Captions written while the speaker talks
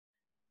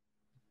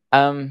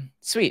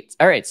Sweet.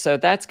 All right. So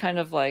that's kind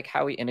of like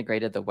how we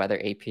integrated the weather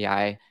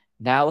API.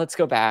 Now let's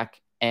go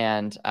back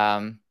and,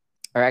 or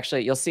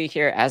actually you'll see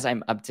here as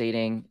I'm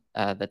updating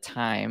the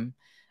time,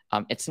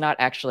 it's not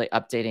actually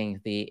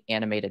updating the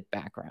animated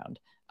background.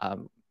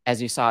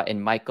 As you saw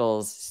in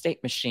Michael's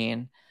state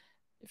machine,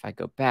 if I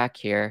go back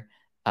here,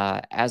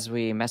 as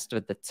we messed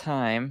with the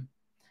time,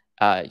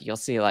 you'll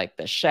see like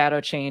the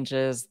shadow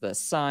changes, the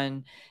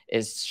sun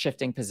is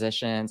shifting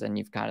positions, and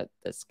you've got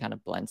this kind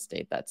of blend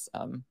state that's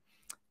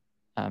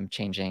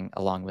changing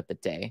along with the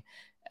day.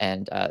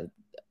 And I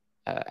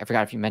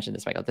forgot if you mentioned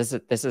this, Michael.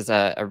 This is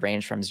a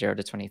range from 0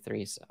 to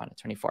 23 on a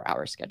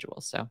 24-hour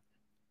schedule. So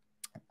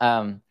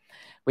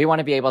we want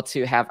to be able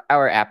to have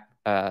our app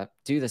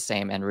do the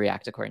same and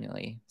react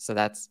accordingly. So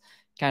that's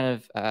kind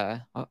of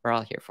what we're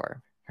all here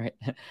for, right?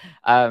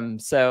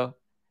 So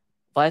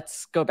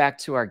let's go back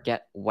to our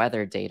get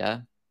weather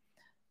data.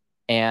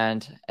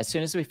 And as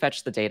soon as we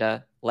fetch the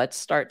data, let's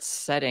start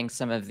setting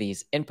some of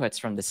these inputs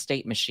from the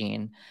state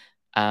machine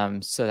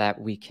so that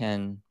we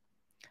can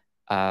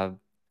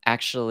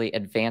actually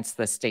advance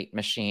the state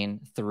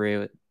machine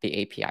through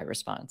the API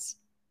response.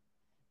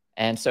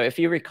 And so if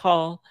you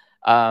recall,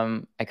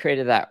 I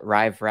created that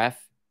Rive ref.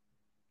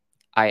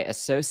 I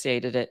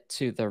associated it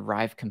to the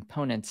Rive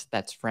component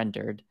that's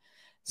rendered.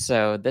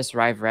 So this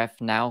Rive ref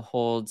now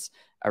holds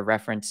a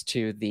reference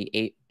to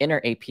the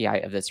inner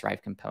API of this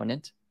Rive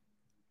component.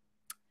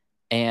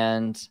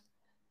 And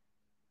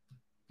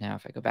now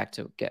if I go back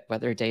to get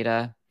weather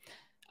data,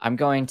 I'm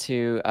going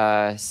to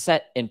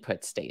set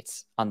input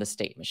states on the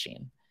state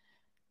machine.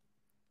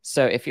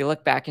 So if you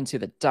look back into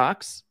the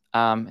docs,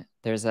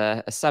 there's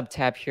a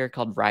sub-tab here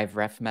called Rive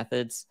Ref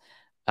Methods.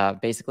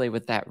 Basically,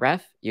 with that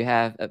ref, you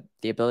have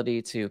the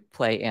ability to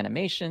play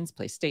animations,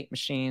 play state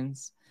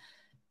machines,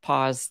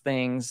 pause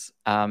things.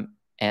 And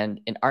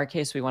in our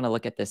case, we want to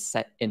look at this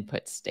set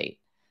input state.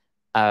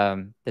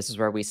 This is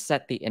where we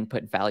set the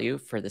input value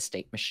for the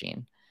state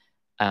machine.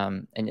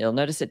 And you'll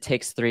notice it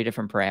takes 3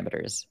 different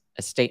parameters: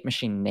 a state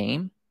machine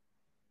name,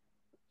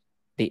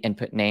 the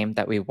input name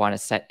that we want to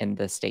set in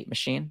the state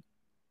machine,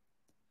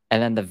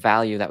 and then the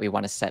value that we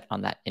want to set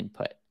on that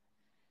input.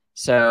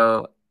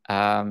 So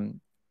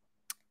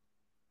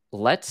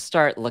let's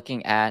start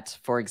looking at,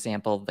 for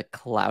example, the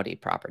cloudy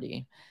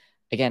property.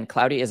 Again,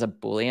 cloudy is a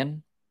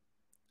Boolean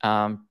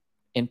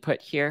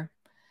input here.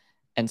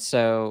 And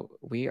so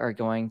we are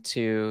going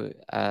to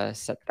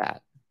set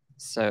that.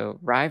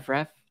 So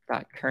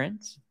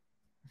riveref.current,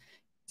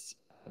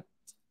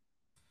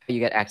 you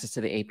get access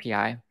to the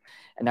API.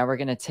 And now we're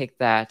going to take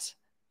that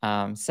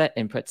set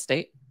input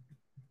state.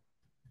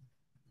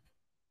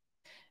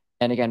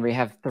 And again, we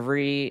have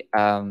three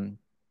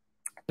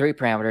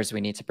parameters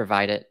we need to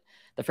provide it.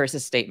 The first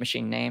is state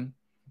machine name.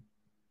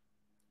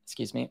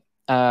 Excuse me.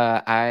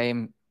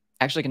 I'm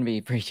actually going to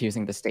be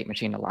reusing the state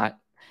machine a lot,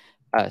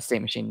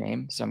 state machine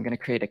name. So I'm going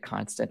to create a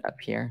constant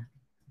up here.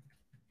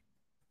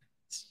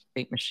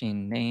 State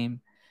machine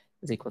name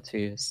is equal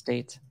to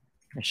state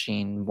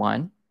machine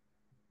 1.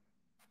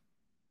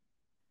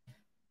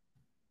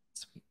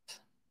 Sweet.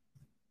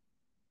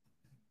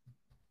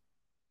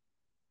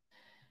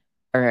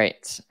 All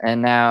right.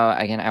 And now,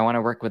 again, I want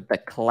to work with the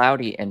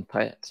cloudy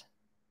input.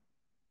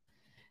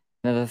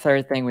 Now, the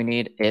third thing we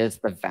need is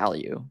the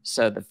value.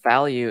 So the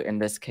value in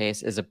this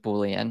case is a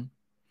Boolean.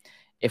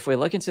 If we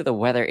look into the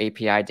weather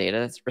API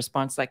data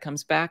response that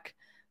comes back,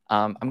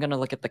 I'm going to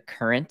look at the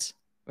current,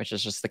 which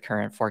is just the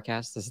current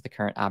forecast. This is the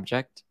current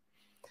object.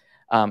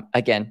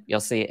 Again,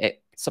 you'll see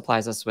it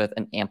supplies us with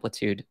an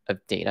amplitude of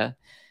data.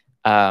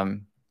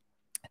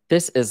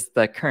 This is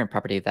the current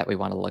property that we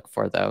want to look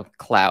for, though,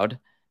 cloud.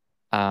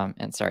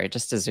 And sorry,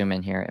 just to zoom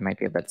in here, it might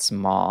be a bit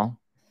small.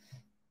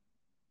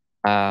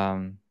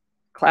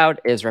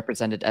 Cloud is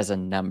represented as a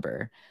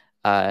number.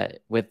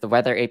 With the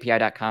weather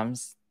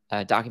API.com's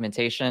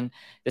documentation,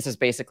 this is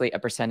basically a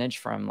percentage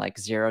from like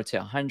 0 to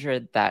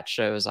 100 that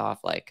shows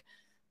off like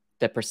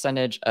the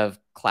percentage of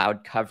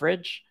cloud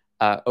coverage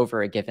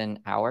over a given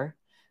hour.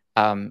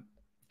 And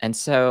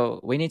so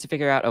we need to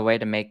figure out a way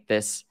to make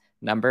this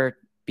number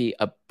be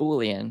a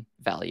Boolean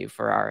value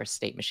for our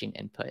state machine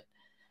input.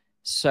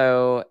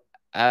 So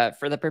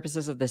for the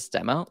purposes of this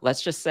demo,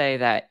 let's just say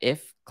that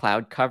if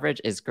cloud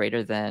coverage is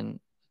greater than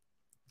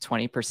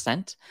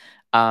 20%,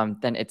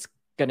 then it's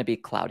going to be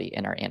cloudy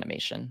in our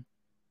animation.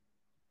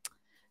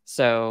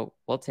 So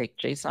we'll take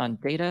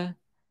JSON data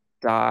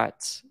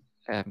dot,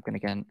 I'm going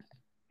to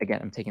again,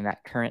 I'm taking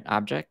that current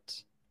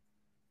object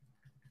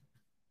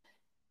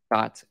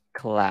dot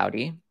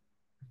cloudy,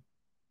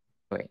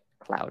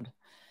 cloud,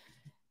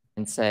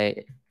 and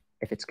say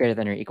if it's greater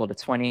than or equal to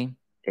 20,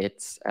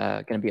 it's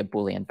going to be a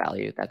Boolean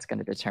value that's going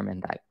to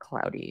determine that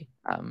cloudy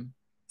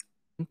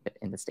input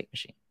in the state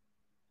machine.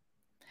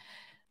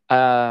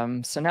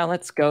 So now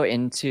let's go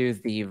into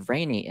the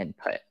rainy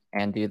input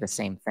and do the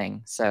same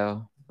thing.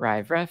 So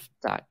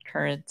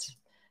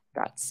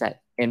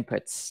riveref.current.set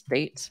input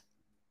state.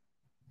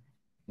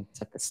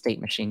 Set the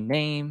state machine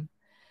name.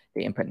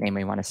 The input name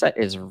we want to set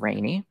is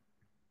rainy.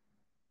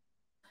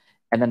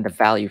 And then the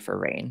value for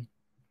rain.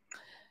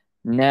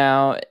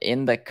 Now,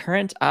 in the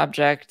current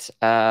object,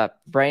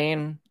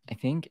 brain, I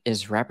think,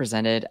 is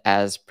represented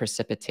as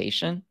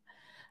precipitation.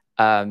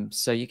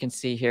 So you can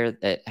see here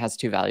that it has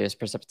two values,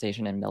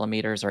 precipitation in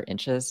millimeters or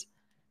inches.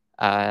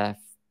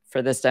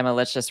 For this demo,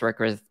 let's just work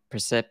with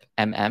precip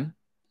mm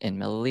in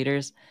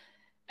milliliters.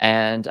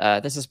 And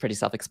this is pretty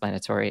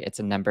self-explanatory. It's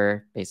a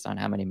number based on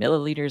how many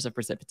milliliters of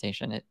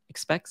precipitation it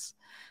expects.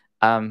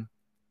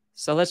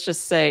 So let's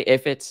just say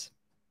if it's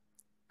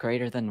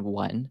greater than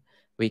 1,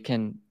 we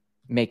can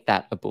make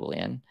that a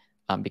Boolean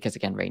because,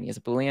 again, rainy is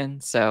a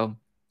Boolean. So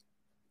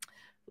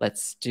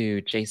let's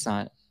do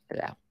JSON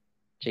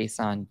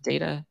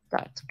data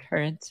dot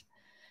current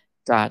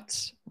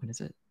dot, what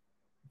is it?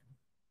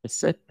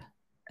 Precip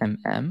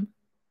mm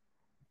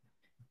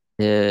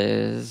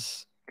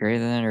is greater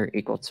than or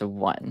equal to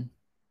 1.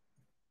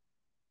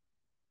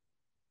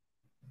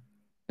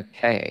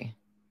 Okay.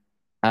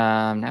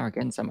 Now we're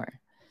getting somewhere.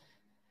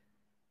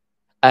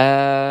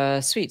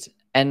 Sweet.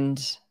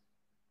 And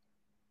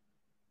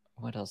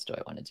what else do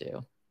I want to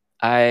do?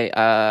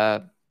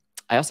 I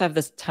also have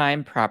this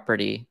time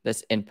property,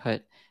 this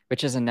input,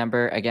 which is a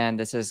number. Again,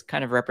 this is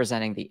kind of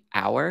representing the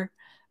hour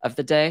of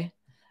the day.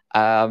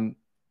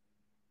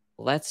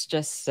 Let's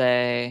just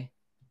say,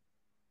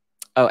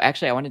 oh,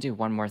 actually, I want to do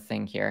one more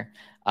thing here.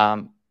 I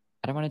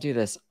don't want to do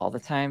this all the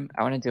time.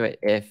 I want to do it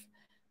if,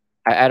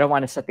 I don't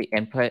want to set the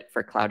input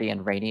for cloudy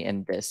and rainy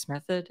in this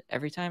method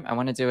every time. I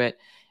want to do it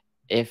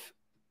if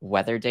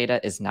weather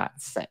data is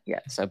not set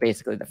yet. So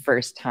basically the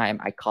first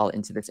time I call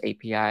into this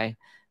API,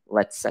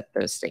 let's set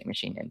those state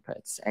machine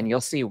inputs. And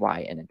you'll see why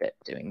in a bit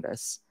doing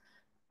this.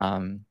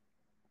 At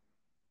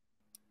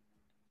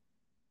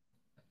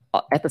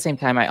the same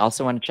time, I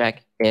also want to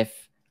check if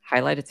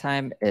highlighted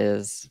time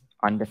is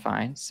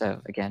undefined. So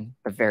again,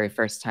 the very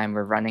first time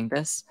we're running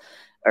this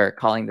or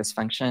calling this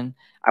function,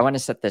 I want to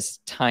set this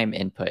time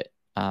input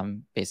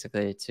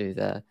basically to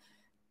the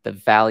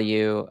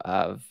value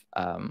of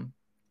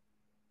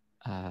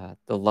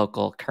the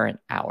local current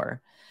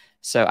hour.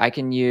 So I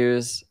can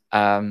use,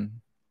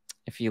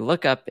 if you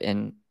look up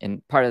in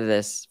part of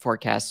this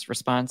forecast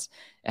response,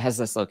 it has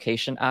this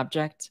location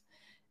object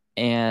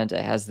and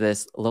it has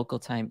this local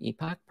time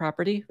epoch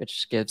property,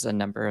 which gives a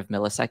number of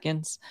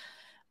milliseconds.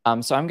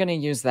 So I'm going to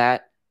use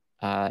that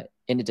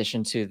in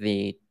addition to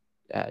the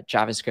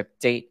JavaScript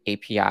date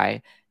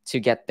API to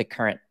get the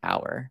current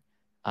hour.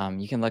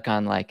 You can look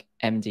on like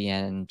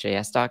MDN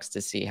JS docs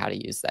to see how to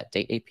use that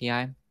date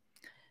API.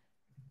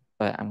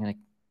 But I'm going to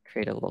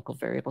create a local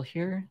variable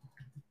here.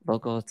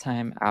 Local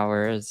time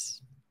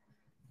hours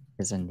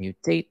is a new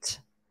date.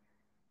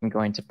 I'm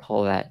going to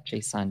pull that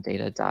JSON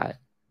data dot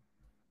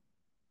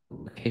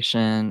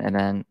location and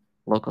then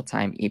local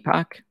time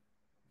epoch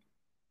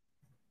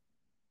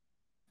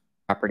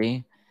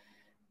property.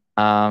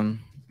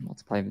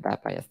 Multiply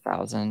that by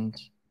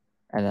 1,000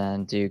 and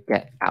then do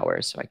get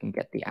hours. So I can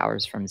get the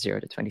hours from 0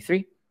 to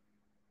 23.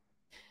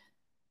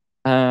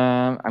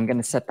 I'm going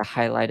to set the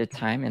highlighted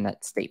time in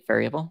that state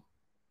variable.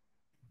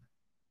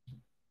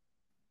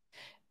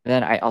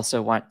 Then I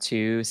also want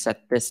to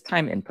set this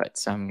time input.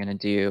 So I'm going to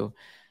do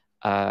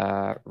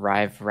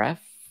rive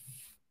ref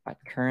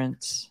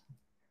current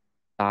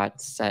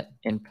dot set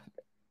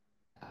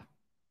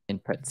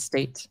input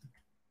state.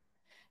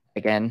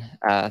 Again,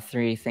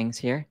 3 things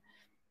here.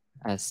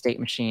 State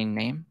machine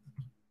name.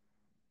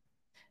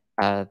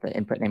 The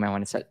input name I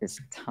want to set is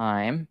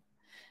time.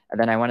 And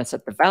then I want to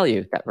set the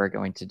value that we're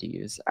going to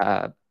use.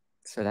 So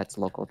that's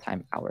local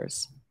time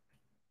hours.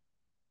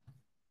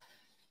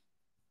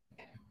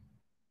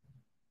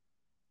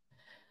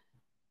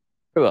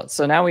 Cool.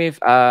 So now we've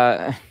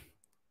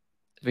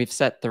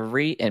set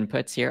 3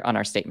 inputs here on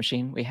our state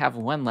machine. We have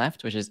 1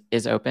 left, which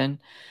is open.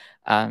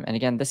 And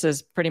again, this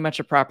is pretty much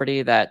a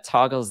property that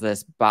toggles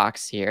this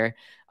box here.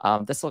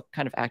 This will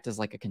kind of act as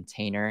like a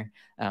container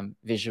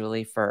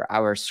visually for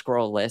our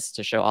scroll list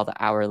to show all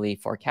the hourly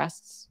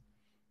forecasts.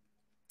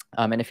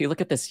 And if you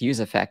look at this use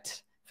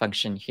effect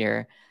function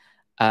here,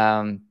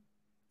 oh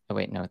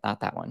wait, no, not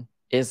that one,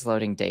 is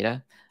loading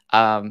data.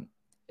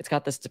 It's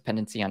got this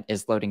dependency on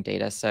is loading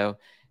data. So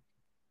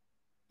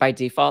by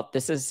default,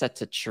 this is set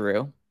to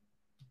true.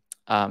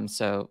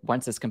 So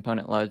once this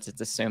component loads,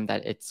 it's assumed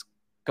that it's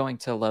going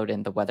to load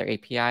in the weather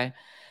API.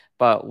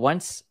 But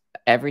once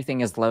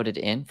everything is loaded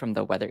in from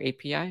the weather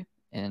API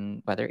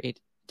in weather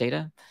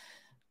data,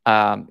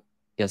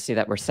 you'll see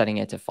that we're setting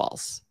it to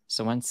false.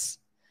 So once,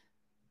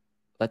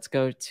 let's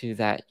go to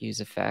that use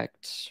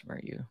effect, where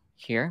are you?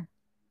 Here.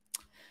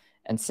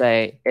 And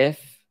say if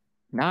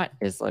not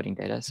is loading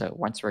data. So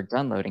once we're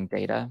done loading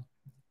data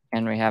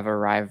and we have a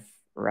rive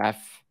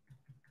ref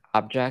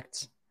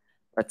object,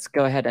 let's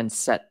go ahead and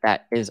set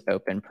that is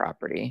open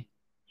property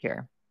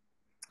here.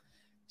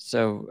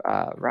 So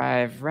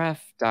rive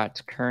ref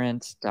dot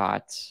current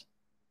dot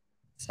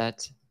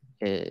set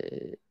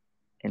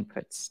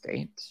input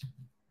state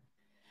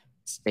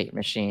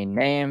machine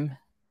name,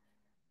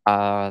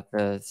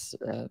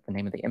 the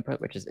name of the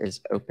input, which is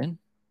open.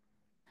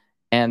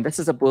 And this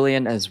is a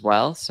Boolean as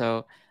well.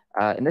 So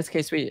in this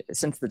case,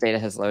 since the data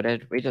has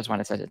loaded, we just want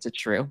to set it to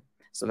true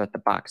so that the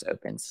box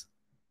opens.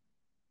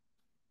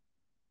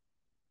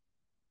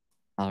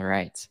 All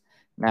right.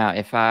 Now,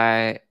 if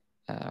I,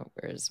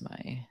 where's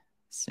my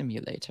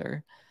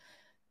simulator?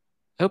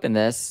 Open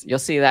this, you'll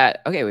see that,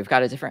 okay, we've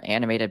got a different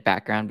animated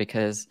background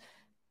because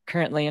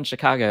currently in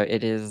Chicago,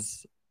 it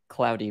is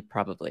cloudy,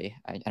 probably.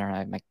 I don't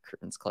know, my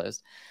curtain's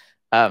closed.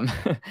 And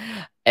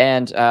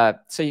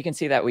so you can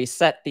see that we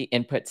set the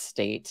input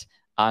state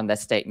on the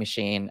state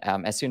machine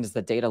as soon as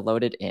the data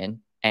loaded in,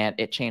 and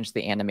it changed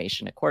the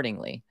animation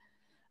accordingly.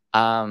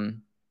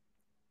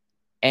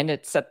 And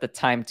it set the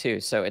time too,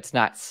 so it's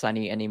not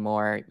sunny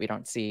anymore. We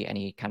don't see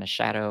any kind of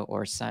shadow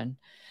or sun.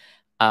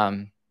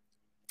 And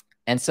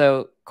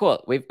so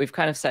cool, we've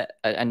kind of set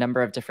a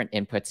number of different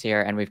inputs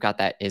here, and we've got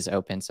that is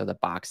open, so the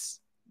box,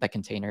 the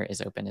container is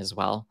open as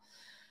well.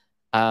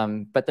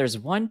 But there's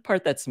one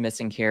part that's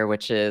missing here,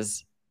 which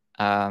is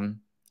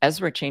as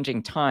we're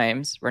changing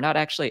times, we're not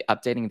actually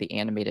updating the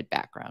animated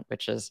background,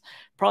 which is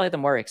probably the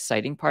more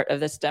exciting part of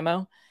this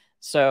demo.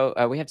 So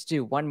we have to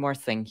do one more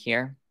thing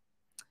here.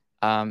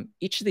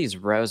 Each of these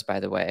rows,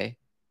 by the way,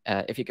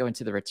 if you go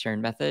into the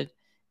return method,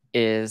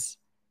 is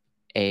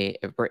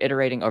we're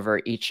iterating over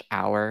each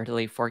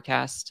hourly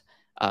forecast.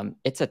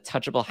 It's a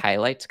touchable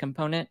highlights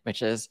component,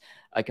 which is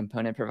a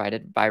component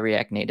provided by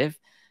React Native.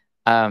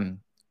 And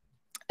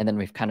then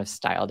we've kind of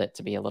styled it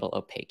to be a little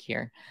opaque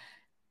here.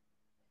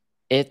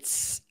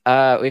 It's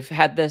we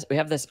have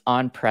this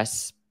on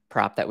press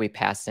prop that we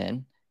pass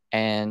in,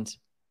 and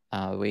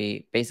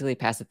we basically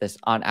pass it this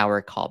on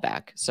hour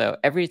callback. So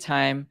every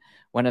time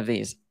one of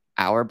these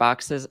hour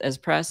boxes is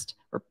pressed,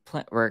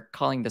 we're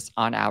calling this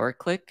on hour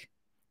click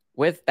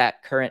with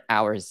that current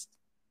hour's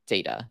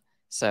data.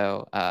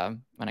 So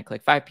when I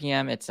click 5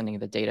 p.m., it's sending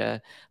the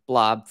data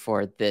blob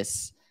for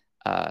this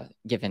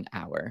given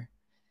hour.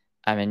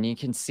 And you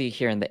can see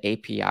here in the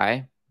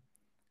API,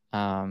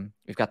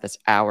 we've got this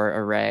hour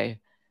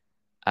array,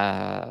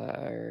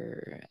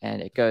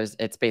 and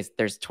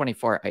there's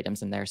 24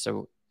 items in there.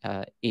 So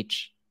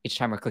each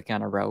time we're clicking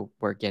on a row,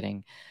 we're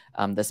getting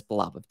this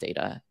blob of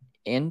data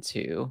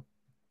into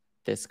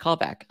this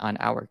callback on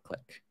hour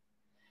click.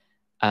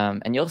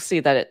 And you'll see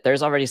that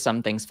there's already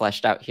some things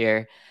fleshed out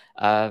here.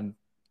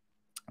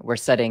 We're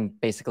setting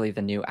basically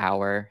the new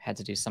hour, had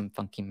to do some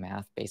funky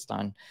math based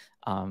on,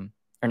 or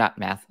not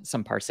math,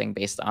 some parsing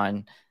based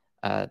on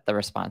the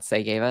response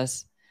they gave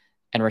us.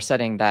 And we're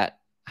setting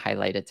that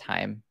highlighted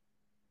time.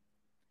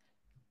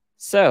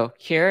 So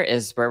here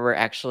is where we're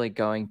actually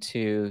going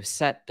to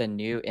set the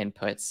new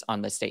inputs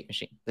on the state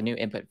machine, the new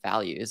input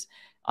values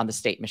on the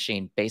state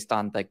machine based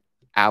on the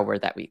hour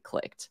that we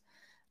clicked.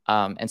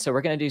 And so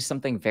we're going to do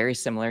something very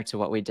similar to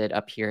what we did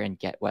up here in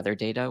get weather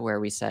data, where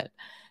we set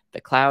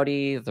the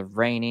cloudy, the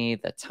rainy,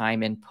 the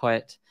time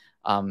input.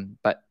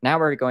 But now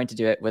we're going to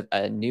do it with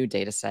a new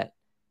data set,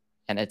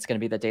 and it's going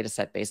to be the data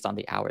set based on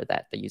the hour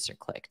that the user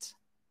clicked.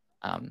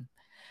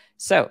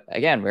 So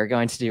again, we're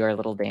going to do our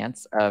little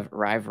dance of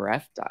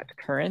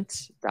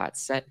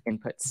riveref.current.set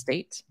input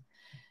state.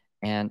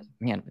 And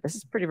man, this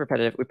is pretty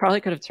repetitive. We probably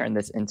could have turned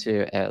this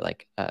into a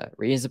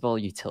reusable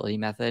utility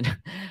method.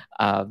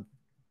 That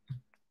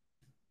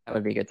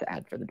would be good to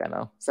add for the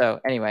demo. So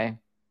anyway,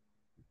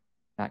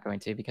 not going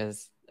to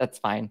because that's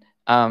fine.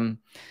 I'm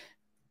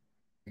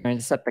going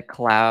to set the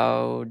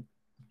cloudy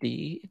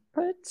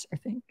input, I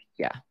think.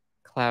 Yeah,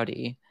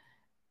 cloudy.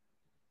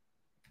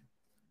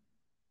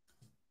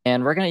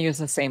 And we're going to use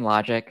the same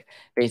logic.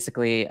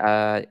 Basically,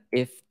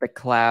 if the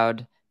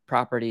cloud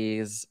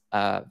properties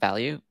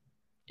value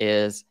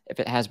is, if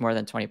it has more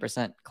than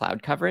 20%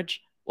 cloud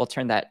coverage, we'll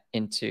turn that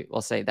into,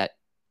 we'll say that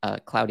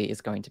cloudy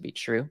is going to be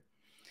true.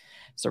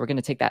 So we're going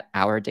to take that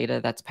hour data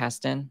that's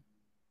passed in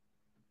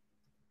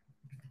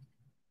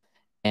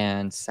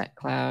and set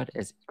cloud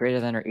is greater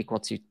than or equal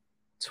to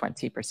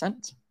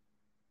 20%.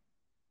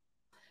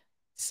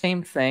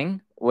 Same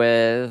thing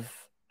with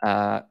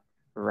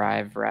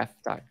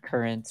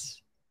riveref.current.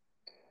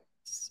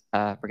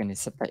 We're going to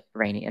set the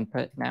rainy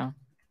input now.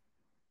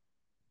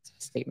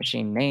 State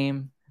machine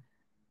name,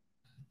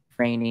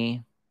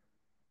 rainy.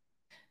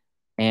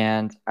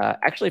 And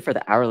actually for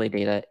the hourly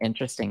data,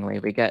 interestingly,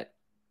 we get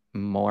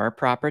more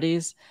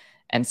properties.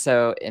 And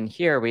so in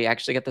here, we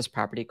actually get this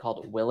property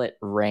called will it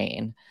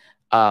rain.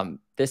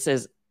 This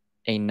is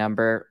a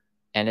number,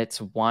 and it's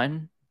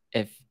 1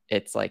 if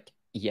it's like,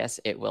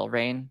 yes, it will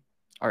rain,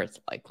 or it's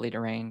likely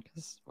to rain,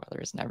 because weather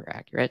is never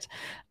accurate.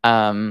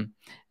 And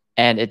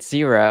it's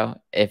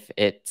 0 if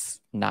it's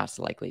not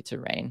likely to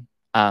rain.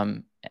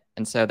 And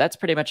so that's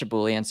pretty much a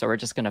Boolean. So we're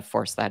just going to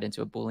force that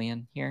into a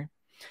Boolean here.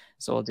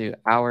 So we'll do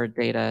our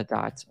data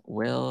dot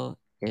will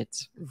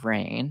it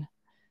rain.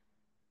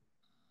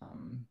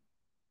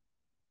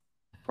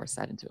 Force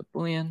that into a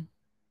Boolean.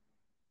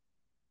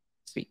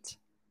 Sweet.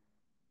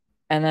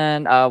 And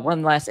then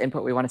one last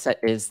input we want to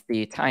set is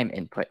the time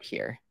input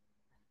here.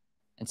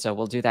 And so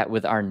we'll do that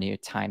with our new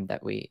time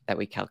that we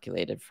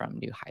calculated from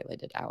new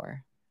highlighted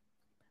hour.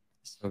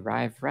 So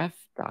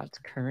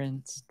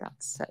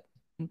riveref.current.set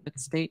input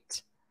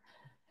state.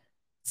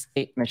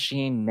 State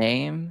machine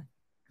name.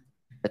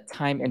 The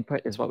time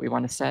input is what we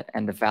want to set,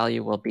 and the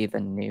value will be the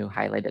new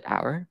highlighted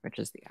hour, which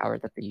is the hour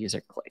that the user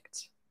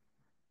clicked.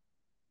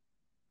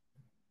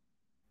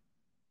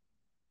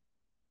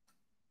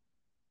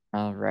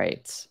 All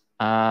right.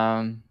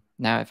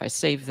 Now, if I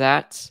save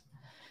that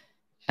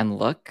and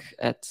look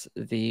at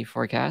the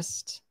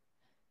forecast,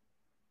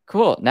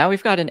 cool. Now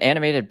we've got an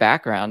animated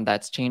background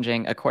that's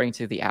changing according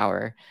to the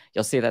hour.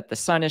 You'll see that the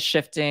sun is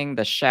shifting,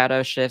 the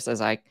shadow shifts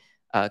as I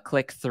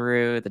click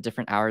through the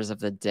different hours of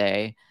the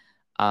day.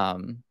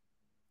 And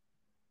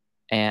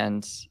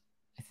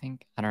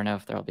I don't know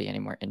if there'll be any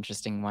more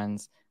interesting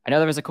ones. I know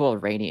there was a cool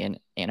rainy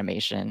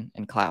animation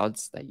in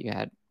clouds that you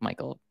had,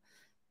 Michael.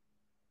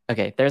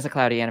 Okay, there's a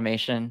cloudy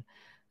animation.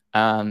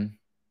 I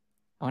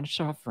want to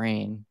show off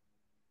rain.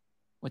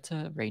 What's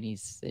a rainy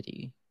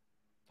city?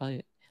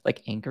 Probably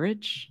like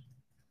Anchorage?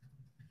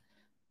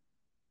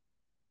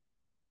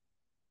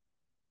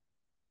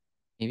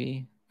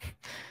 Maybe.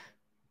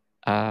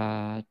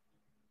 There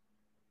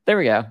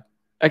we go.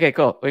 Okay,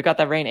 cool. We've got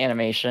that rain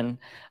animation.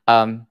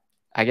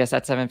 I guess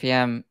at 7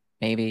 p.m.,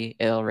 maybe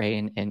it'll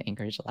rain in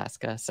Anchorage,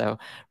 Alaska. So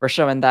we're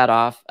showing that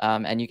off.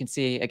 And you can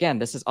see, again,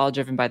 this is all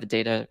driven by the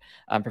data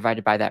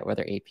provided by that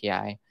weather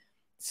API.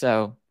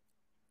 So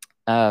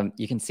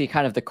you can see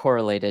kind of the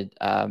correlated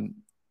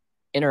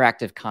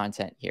interactive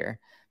content here.